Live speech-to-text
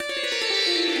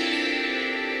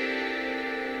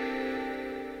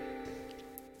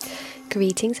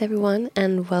Greetings everyone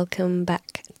and welcome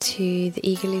back to the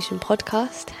Egolution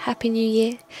podcast. Happy New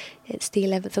Year. It's the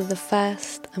 11th of the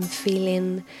 1st. I'm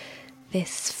feeling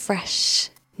this fresh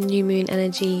new moon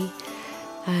energy.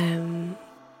 I'm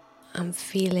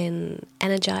feeling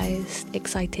energized,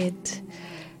 excited,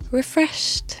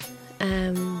 refreshed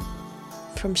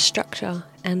from structure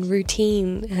and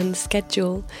routine and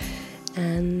schedule.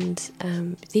 And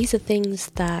these are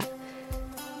things that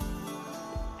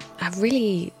have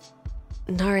really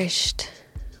nourished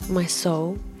my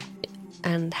soul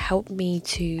and helped me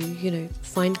to,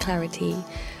 find clarity,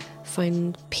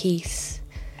 find peace,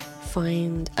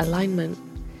 find alignment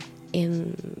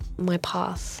in my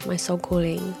path, my soul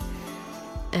calling.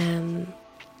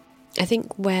 I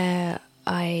think where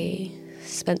I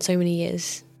spent so many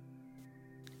years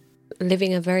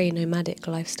living a very nomadic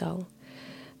lifestyle,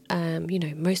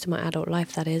 most of my adult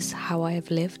life, that is how I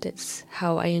have lived. It's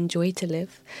how I enjoy to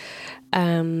live.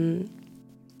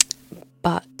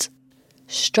 But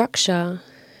structure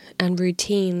and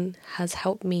routine has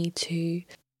helped me to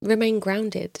remain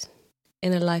grounded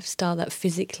in a lifestyle that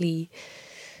physically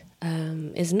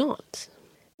is not.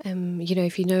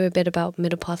 If you know a bit about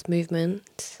Middle Path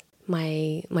Movement,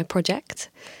 my project,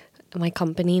 my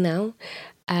company now,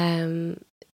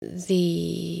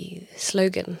 the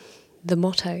slogan, the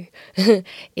motto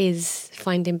is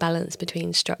finding balance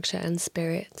between structure and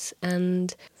spirit,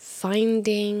 and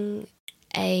finding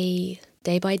a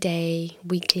day-by-day,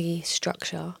 weekly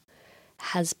structure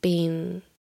has been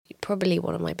probably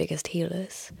one of my biggest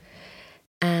healers.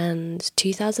 And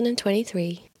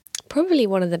 2023, probably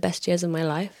one of the best years of my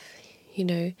life.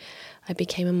 I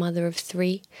became a mother of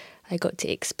 3. I got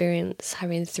to experience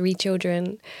having 3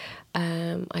 children.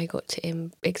 I got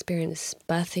to experience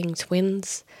birthing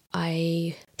twins.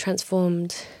 I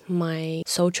transformed my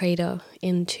sole trader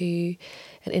into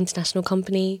an international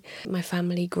company. My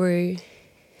family grew.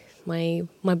 My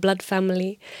blood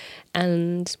family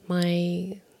and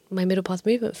my Middle Path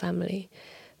Movement family.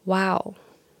 Wow,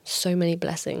 so many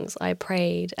blessings. I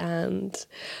prayed and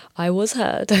I was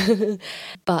heard.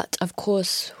 But of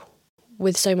course,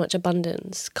 with so much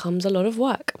abundance comes a lot of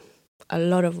work.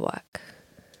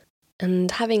 And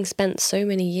having spent so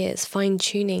many years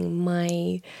fine-tuning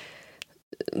my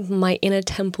inner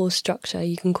temple structure,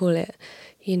 you can call it,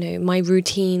 my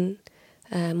routine,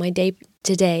 my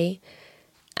day-to-day,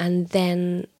 and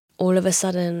then all of a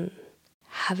sudden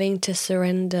having to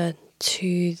surrender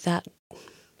to that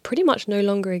pretty much no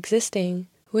longer existing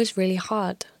was really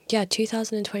hard.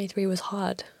 2023 was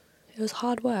hard. It was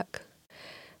hard work.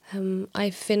 I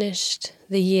finished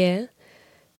the year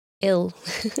ill,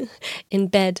 in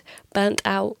bed, burnt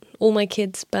out, all my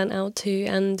kids burnt out too,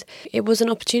 and it was an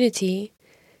opportunity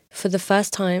for the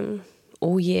first time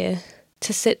all year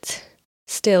to sit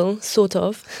still, sort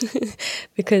of,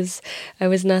 because I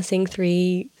was nursing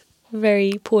 3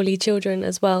 very poorly children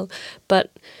as well,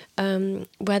 but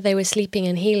where they were sleeping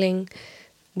and healing,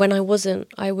 when I wasn't,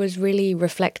 I was really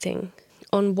reflecting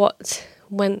on what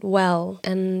went well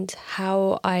and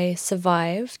how I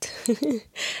survived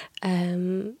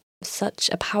such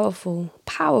a powerful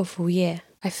year.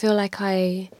 I feel like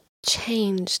I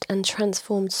changed and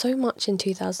transformed so much in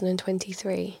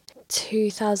 2023.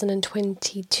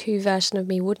 2022 version of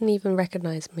me wouldn't even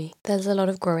recognize me. There's a lot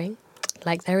of growing,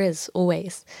 like there is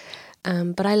always,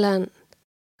 but I learned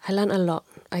a lot.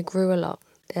 I grew a lot,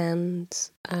 and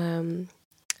I'm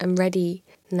ready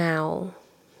now,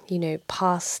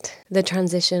 past the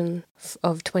transition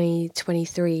of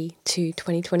 2023 to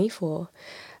 2024.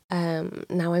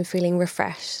 Now I'm feeling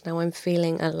refreshed. Now I'm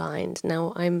feeling aligned.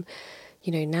 Now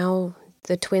now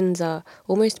the twins are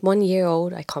almost 1 year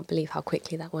old. I can't believe how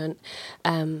quickly that went.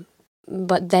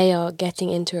 But they are getting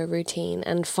into a routine,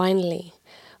 and finally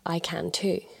I can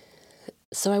too.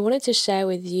 So I wanted to share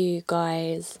with you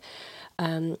guys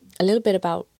a little bit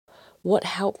about what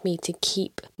helped me to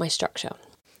keep my structure,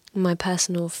 my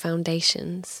personal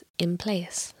foundations in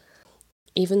place.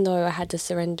 Even though I had to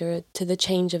surrender to the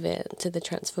change of it, to the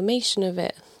transformation of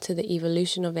it, to the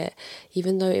evolution of it,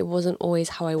 even though it wasn't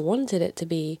always how I wanted it to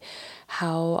be,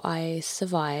 how I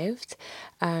survived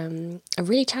a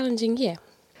really challenging year.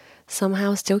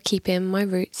 Somehow still keeping my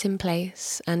roots in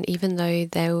place, and even though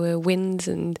there were winds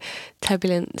and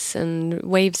turbulence and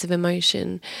waves of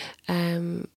emotion,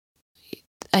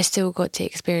 I still got to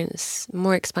experience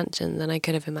more expansion than I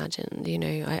could have imagined.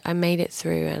 I made it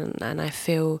through, and I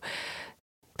feel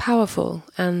powerful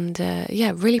and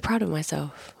really proud of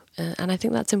myself, and I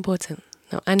think that's important.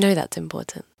 No, I know that's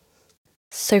important.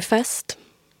 So first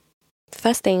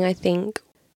thing, I think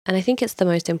it's the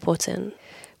most important,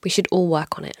 we should all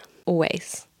work on it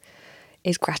always,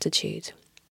 is gratitude.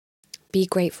 Be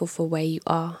grateful for where you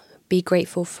are. Be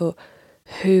grateful for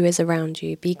who is around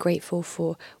you. Be grateful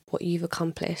for what you've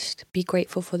accomplished. Be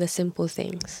grateful for the simple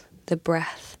things, the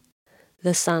breath,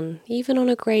 the sun. Even on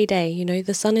a grey day,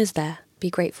 the sun is there. Be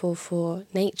grateful for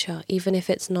nature, even if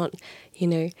it's not,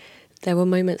 there were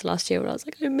moments last year where I was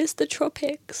like, I miss the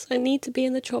tropics. I need to be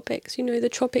in the tropics. The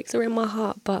tropics are in my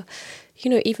heart. But,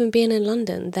 even being in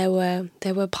London, there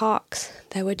were parks,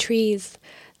 there were trees,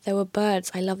 there were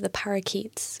birds. I love the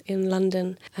parakeets in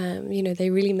London. They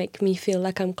really make me feel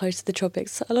like I'm close to the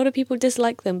tropics. A lot of people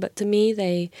dislike them, but to me,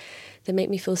 they make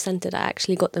me feel centered. I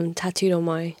actually got them tattooed on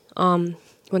my arm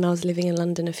when I was living in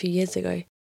London a few years ago.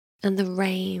 And the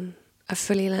rain. I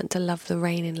fully learnt to love the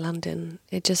rain in London.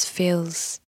 It just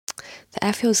feels... The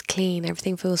air feels clean.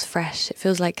 Everything feels fresh. It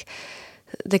feels like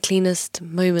the cleanest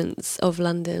moments of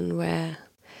London where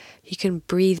you can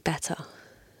breathe better.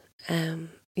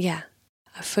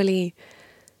 I fully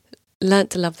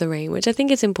learnt to love the rain, which I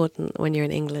think is important when you're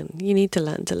in England. You need to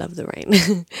learn to love the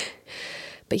rain.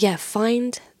 But yeah,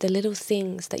 find the little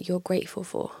things that you're grateful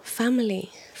for.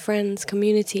 Family, friends,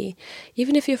 community.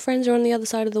 Even if your friends are on the other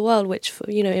side of the world, which,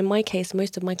 in my case,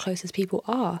 most of my closest people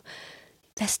are,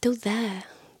 they're still there.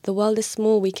 The world is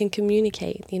small. We can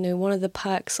communicate. One of the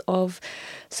perks of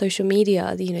social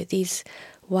media, these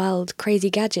wild, crazy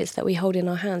gadgets that we hold in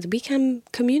our hands, we can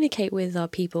communicate with our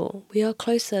people. We are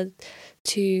closer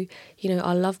to,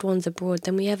 our loved ones abroad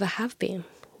than we ever have been.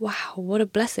 Wow, what a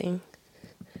blessing.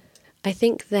 I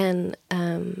think then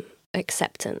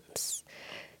acceptance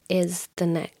is the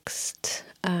next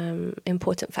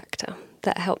important factor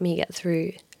that helped me get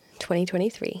through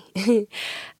 2023.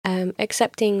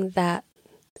 Accepting that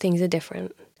things are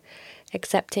different.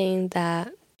 Accepting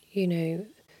that,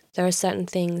 there are certain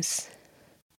things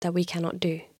that we cannot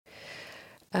do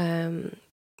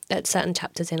at certain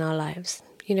chapters in our lives.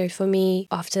 For me,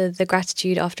 after the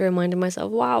gratitude, after reminding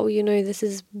myself, wow, this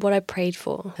is what I prayed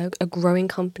for. A growing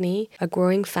company, a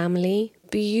growing family,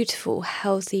 beautiful,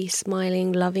 healthy,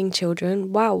 smiling, loving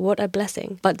children. Wow, what a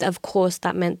blessing. But of course,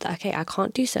 that meant that, okay, I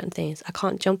can't do certain things. I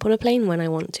can't jump on a plane when I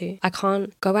want to. I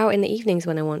can't go out in the evenings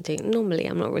when I want to. Normally,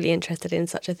 I'm not really interested in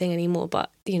such a thing anymore,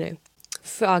 but,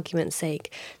 for argument's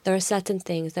sake, there are certain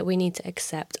things that we need to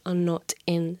accept are not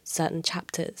in certain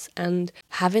chapters. And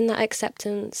having that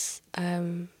acceptance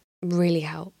really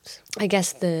helped. I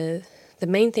guess the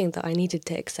main thing that I needed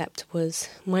to accept was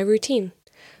my routine.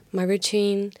 My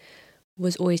routine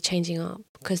was always changing up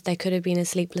because there could have been a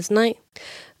sleepless night.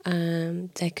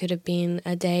 There could have been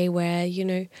a day where,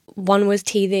 one was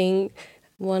teething,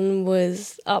 one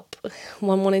was up,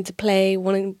 one wanted to play,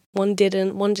 one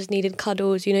didn't, one just needed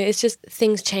cuddles. It's just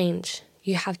things change.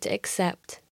 You have to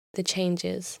accept the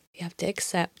changes. You have to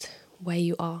accept where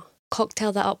you are.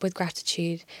 Cocktail that up with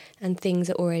gratitude and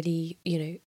things are already,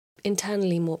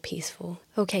 internally more peaceful.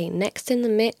 Okay, next in the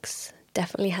mix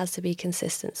definitely has to be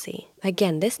consistency.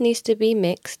 Again, this needs to be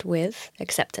mixed with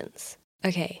acceptance.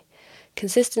 Okay,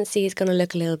 consistency is going to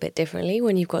look a little bit differently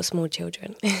when you've got small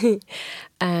children.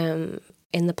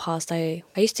 In the past, I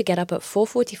used to get up at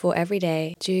 4:44 every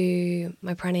day, do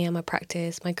my pranayama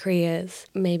practice, my kriyas,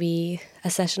 maybe a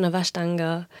session of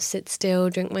ashtanga, sit still,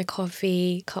 drink my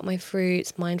coffee, cut my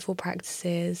fruits, mindful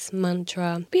practices,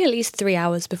 mantra. Be at least 3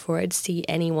 hours before I'd see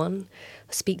anyone,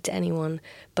 speak to anyone,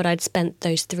 but I'd spent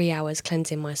those 3 hours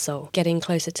cleansing my soul, getting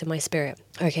closer to my spirit.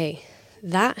 Okay,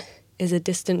 that is a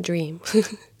distant dream.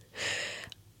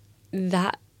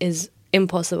 That is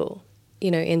impossible,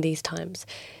 in these times.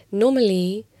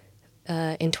 Normally,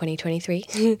 in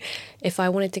 2023, if I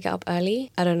wanted to get up early,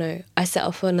 I don't know, I set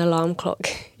off an alarm clock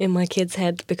in my kids'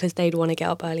 head because they'd want to get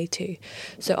up early too.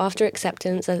 So after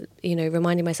acceptance,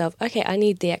 reminding myself, okay, I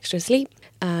need the extra sleep.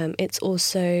 It's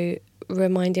also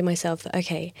reminding myself that,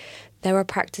 okay, there are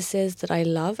practices that I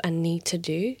love and need to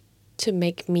do to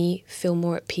make me feel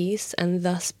more at peace and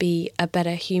thus be a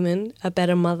better human, a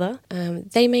better mother.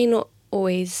 They may not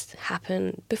always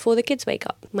happen before the kids wake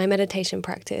up. My meditation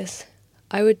practice,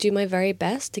 I would do my very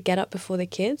best to get up before the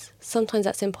kids. Sometimes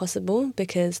that's impossible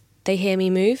because they hear me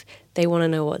move, they want to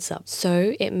know what's up.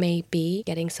 So it may be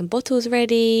getting some bottles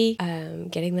ready,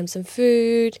 getting them some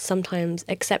food, sometimes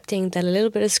accepting that a little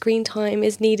bit of screen time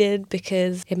is needed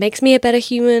because it makes me a better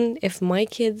human if my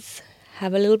kids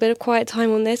have a little bit of quiet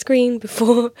time on their screen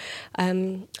before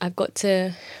I've got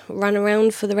to run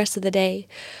around for the rest of the day.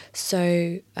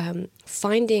 So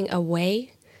finding a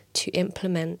way to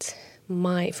implement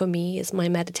for me, it's my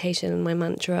meditation and my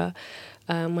mantra,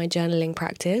 my journaling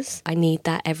practice. I need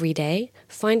that every day.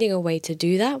 Finding a way to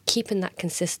do that, keeping that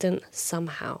consistent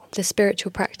somehow. The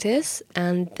spiritual practice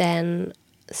and then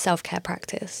self-care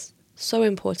practice. So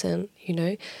important,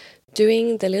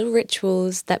 doing the little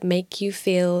rituals that make you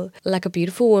feel like a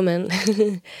beautiful woman,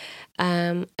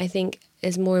 I think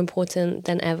is more important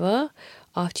than ever.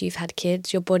 After you've had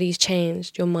kids, your body's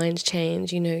changed, your mind's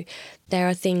changed. There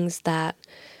are things that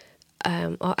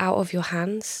are out of your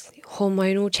hands,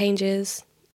 hormonal changes.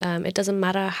 It doesn't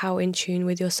matter how in tune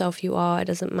with yourself you are. It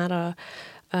doesn't matter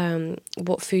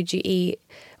what food you eat.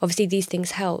 Obviously, these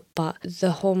things help, but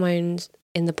the hormones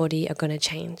in the body are going to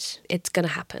change. It's going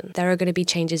to happen. There are going to be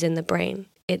changes in the brain.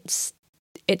 It's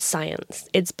science.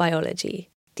 It's biology.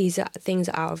 These are things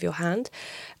out of your hand.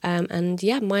 And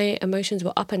yeah, my emotions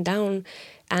were up and down.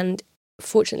 And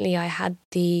fortunately, I had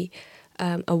the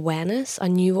awareness. I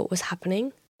knew what was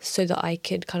happening so that I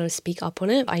could kind of speak up on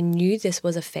it. I knew this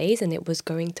was a phase and it was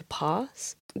going to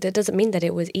pass. That doesn't mean that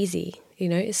it was easy.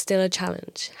 It's still a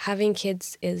challenge. Having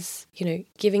kids is,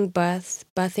 giving birth,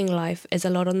 birthing life is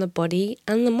a lot on the body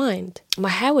and the mind. My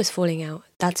hair was falling out.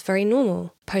 That's very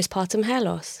normal. Postpartum hair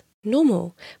loss,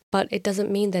 normal. But it doesn't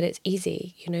mean that it's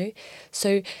easy,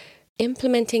 So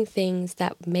implementing things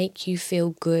that make you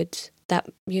feel good, that,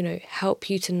 help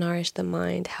you to nourish the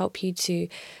mind, help you to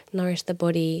nourish the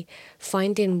body,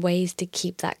 finding ways to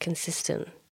keep that consistent.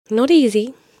 Not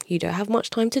easy. You don't have much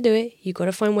time to do it. You got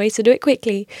to find ways to do it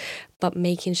quickly, but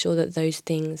making sure that those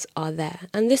things are there.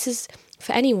 And this is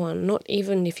for anyone, not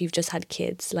even if you've just had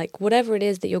kids, like whatever it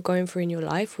is that you're going through in your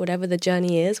life, whatever the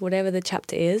journey is, whatever the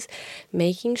chapter is,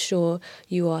 making sure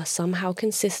you are somehow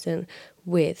consistent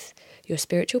with your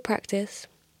spiritual practice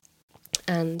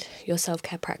and your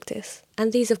self-care practice.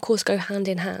 And these, of course, go hand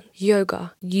in hand.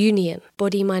 Yoga, union,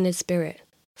 body, mind, and spirit.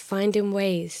 Finding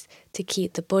ways to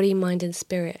keep the body, mind, and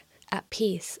spirit at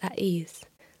peace, at ease.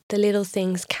 The little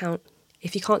things count.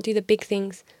 If you can't do the big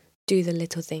things, do the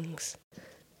little things.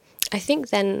 I think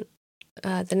then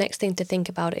the next thing to think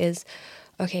about is,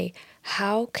 okay,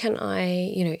 how can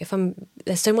I, if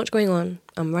there's so much going on,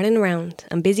 I'm running around,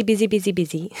 I'm busy.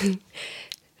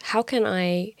 How can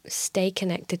I stay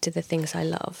connected to the things I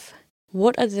love?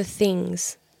 What are the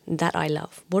things that I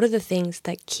love? What are the things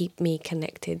that keep me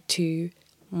connected to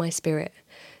my spirit,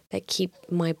 that keep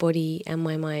my body and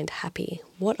my mind happy?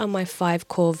 What are my 5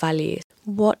 core values?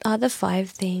 What are the 5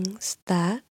 things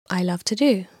that I love to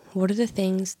do? What are the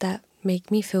things that make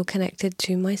me feel connected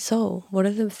to my soul? What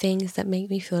are the things that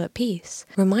make me feel at peace?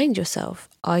 Remind yourself,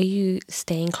 are you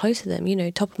staying close to them?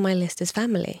 Top of my list is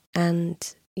family. And,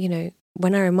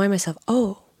 when I remind myself,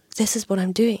 oh, this is what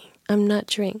I'm doing. I'm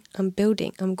nurturing, I'm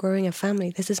building, I'm growing a family.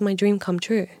 This is my dream come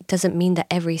true. It doesn't mean that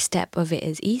every step of it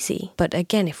is easy. But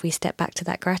again, if we step back to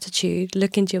that gratitude,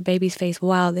 look into your baby's face,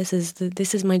 wow, this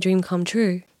is my dream come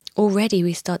true. Already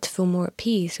we start to feel more at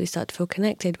peace. We start to feel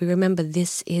connected. We remember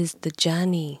this is the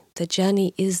journey. The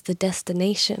journey is the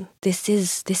destination. This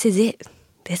is it.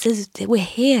 We're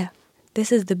here.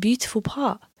 This is the beautiful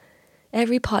part.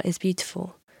 Every part is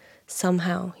beautiful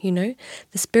somehow, The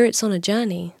spirit's on a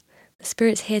journey. The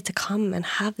spirit's here to come and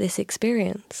have this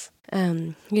experience.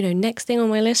 Next thing on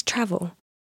my list, travel.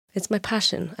 It's my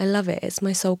passion. I love it. It's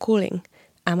my soul calling.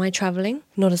 Am I traveling?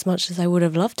 Not as much as I would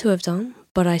have loved to have done,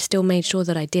 but I still made sure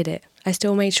that I did it. I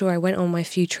still made sure I went on my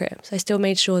few trips. I still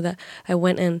made sure that I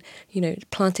went and,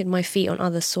 planted my feet on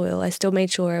other soil. I still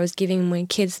made sure I was giving my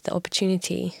kids the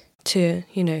opportunity to,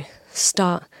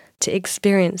 start to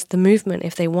experience the movement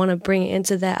if they want to bring it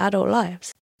into their adult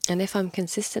lives. And if I'm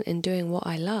consistent in doing what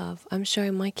I love, I'm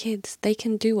showing my kids they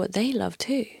can do what they love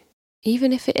too.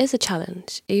 Even if it is a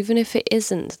challenge, even if it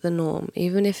isn't the norm,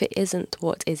 even if it isn't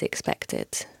what is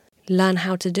expected. Learn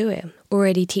how to do it.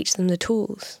 Already teach them the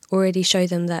tools. Already show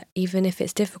them that even if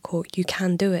it's difficult, you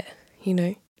can do it.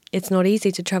 It's not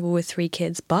easy to travel with 3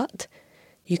 kids, but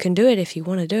you can do it if you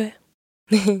want to do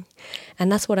it.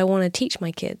 And that's what I want to teach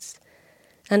my kids.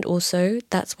 And also,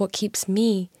 that's what keeps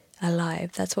me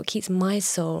alive. That's what keeps my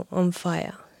soul on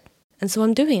fire. And so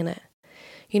I'm doing it.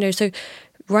 So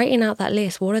writing out that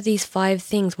list, what are these 5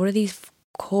 things? What are these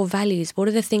core values? What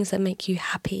are the things that make you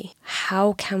happy?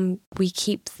 How can we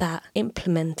keep that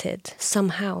implemented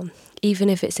somehow, even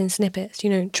if it's in snippets?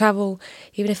 Travel,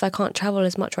 even if I can't travel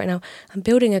as much right now, I'm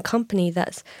building a company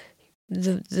that's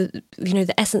the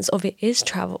essence of it is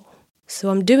travel. So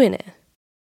I'm doing it.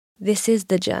 This is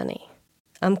the journey.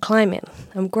 I'm climbing,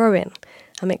 I'm growing,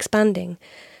 I'm expanding,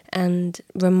 and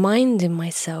reminding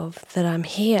myself that I'm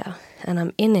here and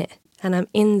I'm in it and I'm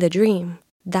in the dream.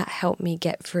 That helped me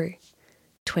get through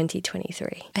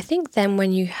 2023. I think then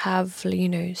when you have, when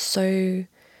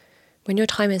your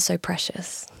time is so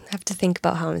precious, I have to think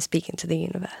about how I'm speaking to the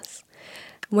universe.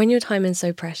 When your time is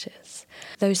so precious,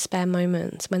 those spare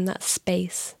moments, when that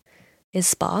space is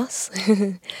sparse,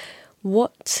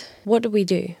 what do we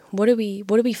do? What do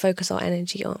we focus our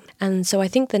energy on? And so I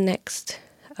think the next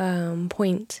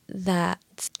point that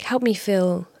helped me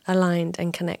feel aligned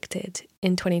and connected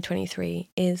in 2023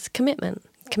 is commitment.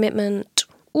 Commitment,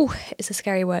 it's a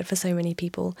scary word for so many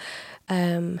people.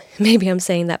 Maybe I'm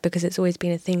saying that because it's always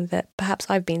been a thing that perhaps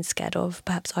I've been scared of,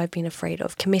 perhaps I've been afraid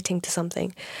of, committing to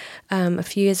something. A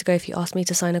few years ago, if you asked me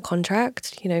to sign a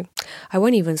contract, I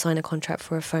won't even sign a contract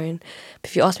for a phone.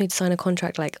 But if you asked me to sign a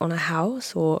contract like on a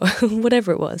house or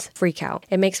whatever it was, freak out.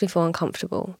 It makes me feel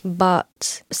uncomfortable.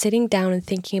 But sitting down and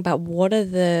thinking about what are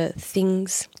the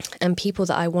things and people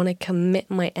that I want to commit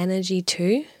my energy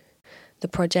to, the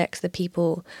projects, the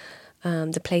people,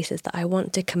 the places that I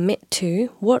want to commit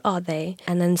to, what are they?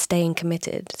 And then staying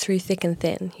committed through thick and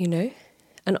thin,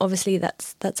 And obviously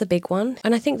that's a big one.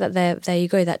 And I think that there you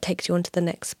go, that takes you on to the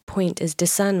next point, is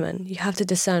discernment. You have to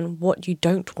discern what you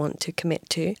don't want to commit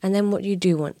to and then what you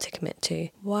do want to commit to.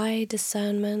 Why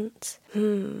discernment?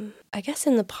 I guess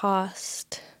in the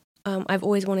past, I've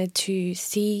always wanted to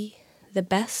see the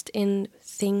best in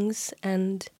things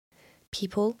and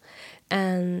people,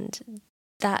 and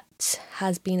that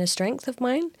has been a strength of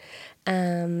mine,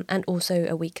 and also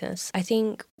a weakness. I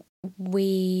think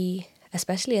we,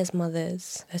 especially as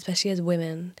mothers, especially as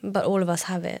women, but all of us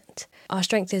have it. Our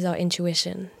strength is our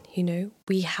intuition,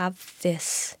 We have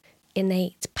this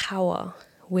innate power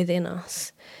within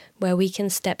us where we can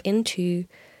step into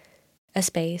a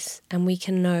space and we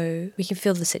can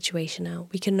feel the situation out.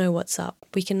 We can know what's up.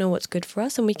 We can know what's good for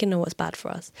us and we can know what's bad for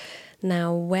us.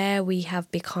 Now, where we have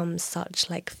become such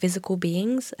like physical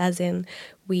beings, as in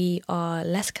we are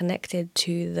less connected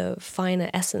to the finer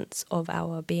essence of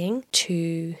our being,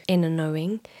 to inner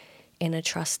knowing, inner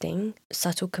trusting,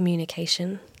 subtle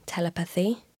communication,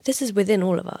 telepathy. This is within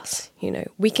all of us,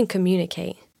 We can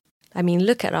communicate. I mean,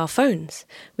 look at our phones.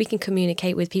 We can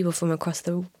communicate with people from across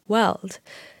the world.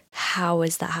 How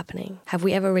is that happening? Have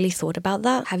we ever really thought about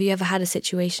that? Have you ever had a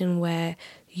situation where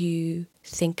you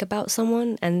think about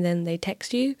someone and then they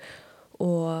text you,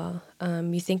 or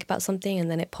you think about something and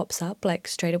then it pops up like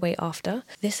straight away after?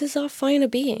 This is our finer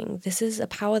being. This is a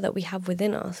power that we have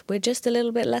within us. We're just a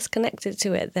little bit less connected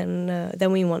to it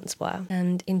than we once were.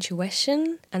 And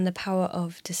intuition and the power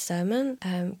of discernment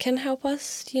can help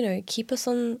us, keep us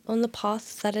on the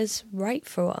path that is right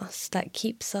for us, that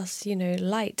keeps us,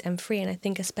 light and free. And I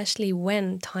think especially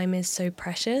when time is so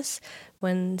precious,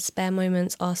 when spare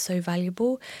moments are so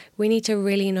valuable, we need to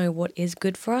really know what is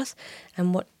good for us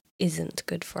and what isn't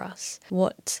good for us.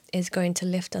 What is going to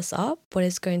lift us up? What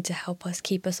is going to help us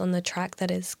keep us on the track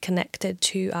that is connected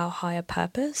to our higher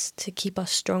purpose, to keep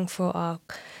us strong for our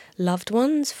loved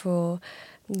ones, for,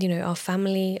 our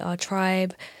family, our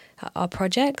tribe, our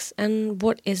projects, and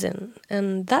what isn't.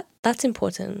 And that's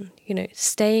important,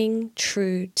 staying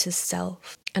true to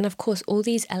self. And of course, all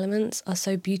these elements are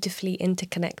so beautifully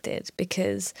interconnected,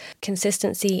 because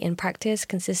consistency in practice,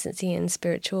 consistency in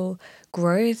spiritual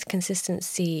growth,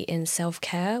 consistency in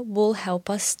self-care will help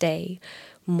us stay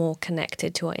more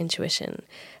connected to our intuition.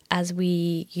 As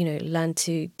we, learn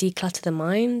to declutter the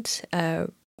mind,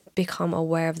 become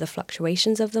aware of the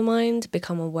fluctuations of the mind,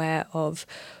 become aware of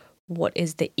what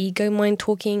is the ego mind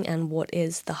talking and what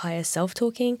is the higher self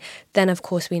talking, then of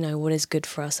course we know what is good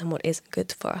for us and what isn't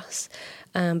good for us.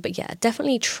 But yeah,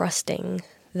 definitely trusting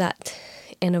that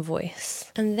inner voice.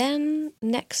 And then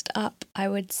next up, I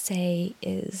would say,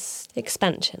 is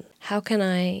expansion. How can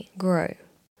I grow?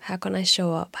 How can I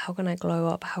show up? How can I glow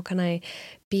up? How can I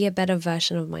be a better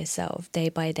version of myself day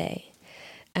by day?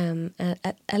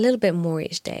 A little bit more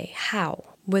each day. How?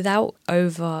 Without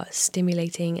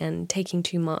over-stimulating and taking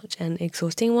too much and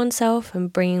exhausting oneself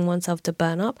and bringing oneself to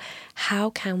burn up. How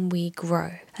can we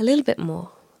grow? A little bit more.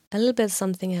 A little bit of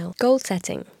something else. Goal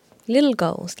setting. Little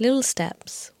goals, little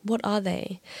steps. What are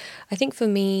they? I think for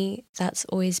me, that's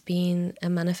always been a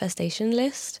manifestation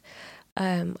list.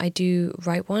 I do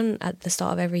write one at the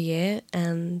start of every year,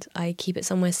 and I keep it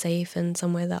somewhere safe and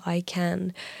somewhere that I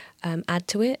can add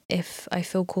to it if I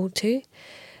feel called to.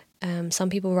 Some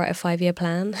people write a 5-year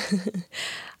plan.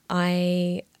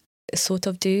 I sort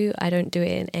of do. I don't do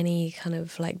it in any kind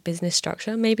of like business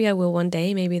structure. Maybe I will one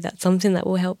day. Maybe that's something that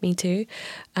will help me too.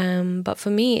 But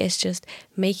for me, it's just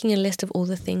making a list of all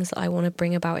the things that I want to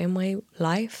bring about in my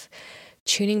life,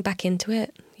 tuning back into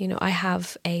it. I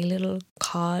have a little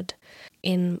card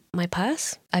in my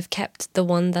purse. I've kept the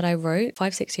one that I wrote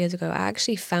 5-6 years ago. I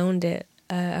actually found it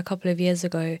a couple of years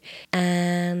ago,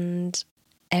 and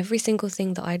every single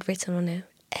thing that I'd written on it,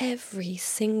 every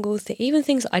single thing, even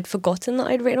things I'd forgotten that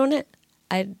I'd written on it,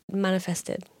 I'd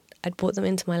manifested. I'd brought them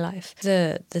into my life.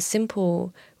 The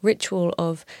simple ritual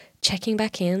of checking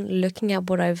back in, looking at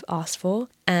what I've asked for,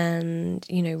 and,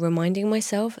 reminding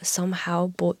myself somehow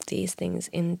brought these things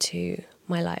into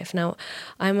my life. Now,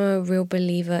 I'm a real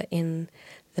believer in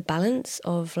the balance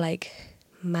of like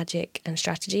magic and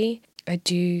strategy. I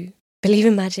do believe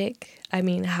in magic. I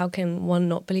mean, how can one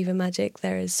not believe in magic?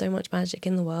 There is so much magic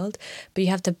in the world, but you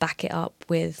have to back it up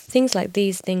with things like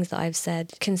these things that I've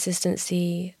said: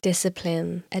 consistency,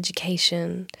 discipline,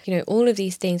 education, all of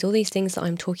these things, all these things that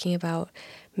I'm talking about,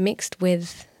 mixed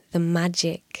with the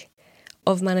magic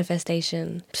of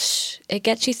manifestation. It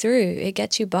gets you through, it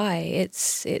gets you by.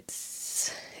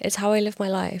 It's how I live my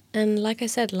life. And like I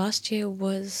said, last year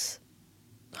was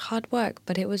hard work,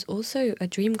 but it was also a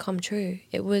dream come true.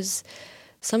 It was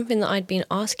something that I'd been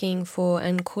asking for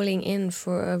and calling in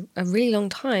for a really long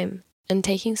time, and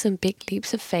taking some big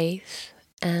leaps of faith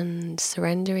and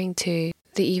surrendering to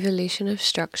the evolution of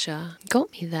structure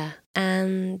got me there.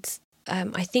 And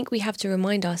I think we have to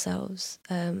remind ourselves,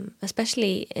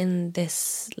 especially in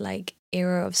this like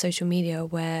era of social media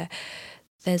where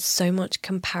there's so much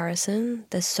comparison,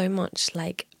 there's so much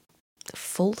like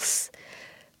false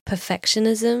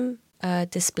perfectionism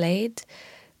displayed,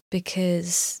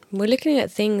 because we're looking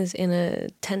at things in a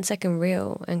 10-second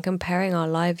reel and comparing our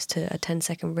lives to a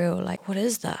 10-second reel. Like, what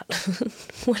is that?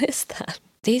 What is that?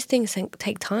 These things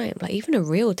take time. Like, even a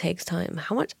reel takes time.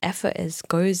 How much effort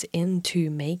goes into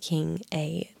making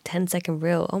a 10-second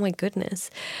reel? Oh my goodness.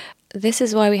 This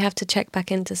is why we have to check back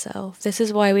into self. This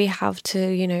is why we have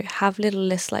to, have little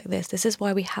lists like this. This is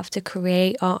why we have to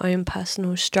create our own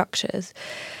personal structures.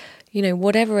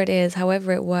 Whatever it is,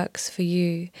 however it works for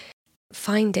you,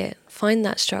 find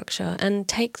that structure, and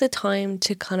take the time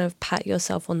to kind of pat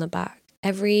yourself on the back.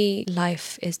 Every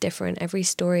life is different. Every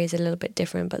story is a little bit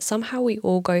different, but somehow we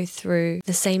all go through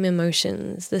the same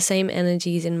emotions, the same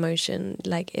energies in motion.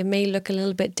 Like, it may look a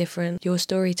little bit different, your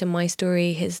story to my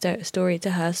story, his story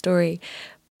to her story,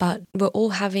 but we're all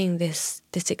having this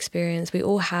experience. We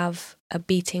all have a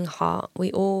beating heart.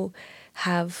 We all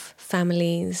have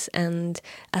families and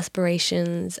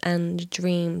aspirations and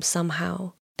dreams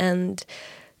somehow. And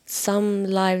some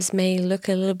lives may look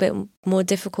a little bit more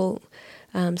difficult.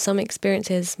 Some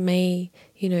experiences may,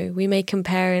 we may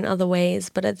compare in other ways,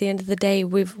 but at the end of the day,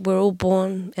 we're all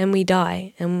born and we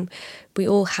die, and we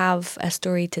all have a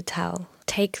story to tell.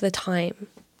 Take the time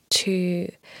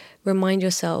to remind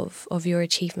yourself of your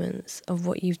achievements, of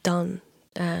what you've done.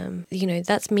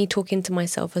 That's me talking to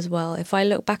myself as well. If I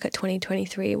look back at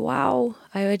 2023, wow,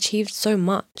 I achieved so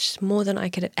much, more than I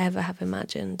could ever have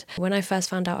imagined. When I first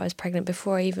found out I was pregnant,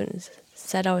 before I even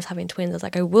said I was having twins, I was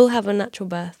like, I will have a natural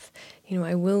birth.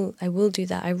 I will do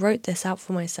that. I wrote this out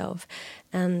for myself,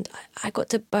 and I got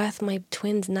to birth my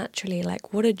twins naturally.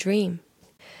 Like, what a dream.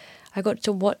 I got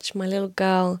to watch my little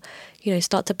girl,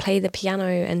 start to play the piano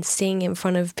and sing in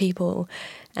front of people,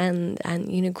 and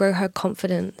grow her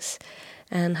confidence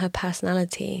and her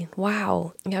personality.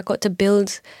 Wow. I got to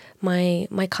build my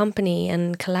company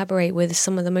and collaborate with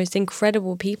some of the most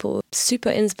incredible people, super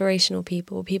inspirational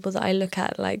people that I look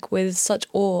at like with such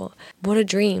awe. What a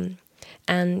dream.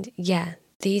 And yeah,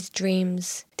 these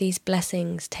dreams, these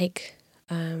blessings take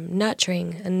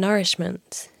nurturing and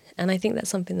nourishment. And I think that's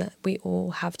something that we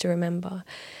all have to remember.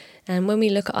 And when we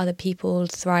look at other people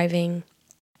thriving,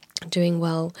 doing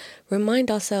well, remind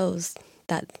ourselves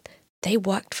that they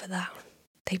worked for that.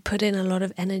 They put in a lot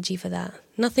of energy for that.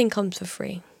 Nothing comes for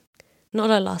free.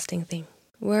 Not a lasting thing.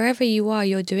 Wherever you are,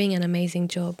 you're doing an amazing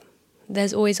job.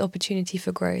 There's always opportunity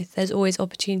for growth. There's always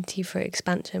opportunity for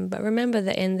expansion. But remember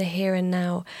that in the here and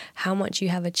now, how much you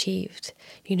have achieved.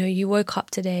 You woke up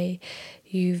today,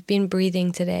 you've been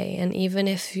breathing today, and even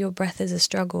if your breath is a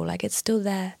struggle, like, it's still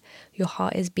there. Your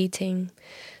heart is beating.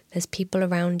 There's people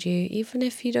around you, even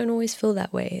if you don't always feel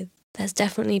that way. There's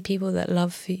definitely people that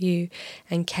love for you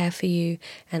and care for you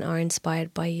and are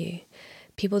inspired by you.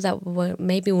 People that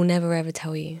maybe will never ever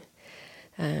tell you.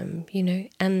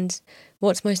 And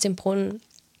what's most important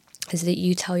is that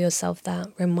you tell yourself that.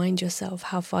 Remind yourself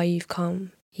how far you've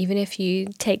come. Even if you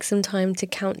take some time to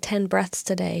count 10 breaths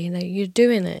today, you're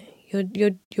doing it.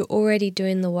 You're already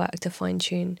doing the work to fine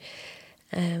tune.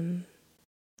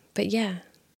 But yeah,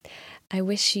 I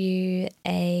wish you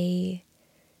a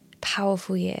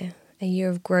powerful year, a year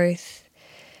of growth,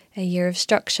 a year of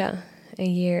structure, a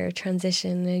year of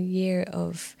transition, a year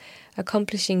of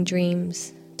accomplishing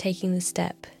dreams, taking the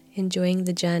step, enjoying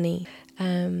the journey.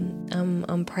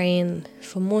 I'm praying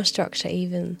for more structure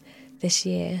even this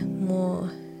year, more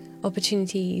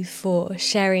opportunity for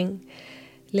sharing,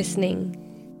 listening,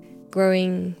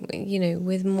 growing,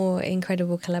 with more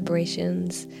incredible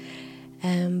collaborations.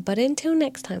 But until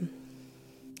next time,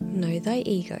 know thy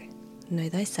ego, know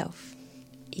thyself.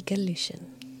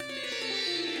 Egolution.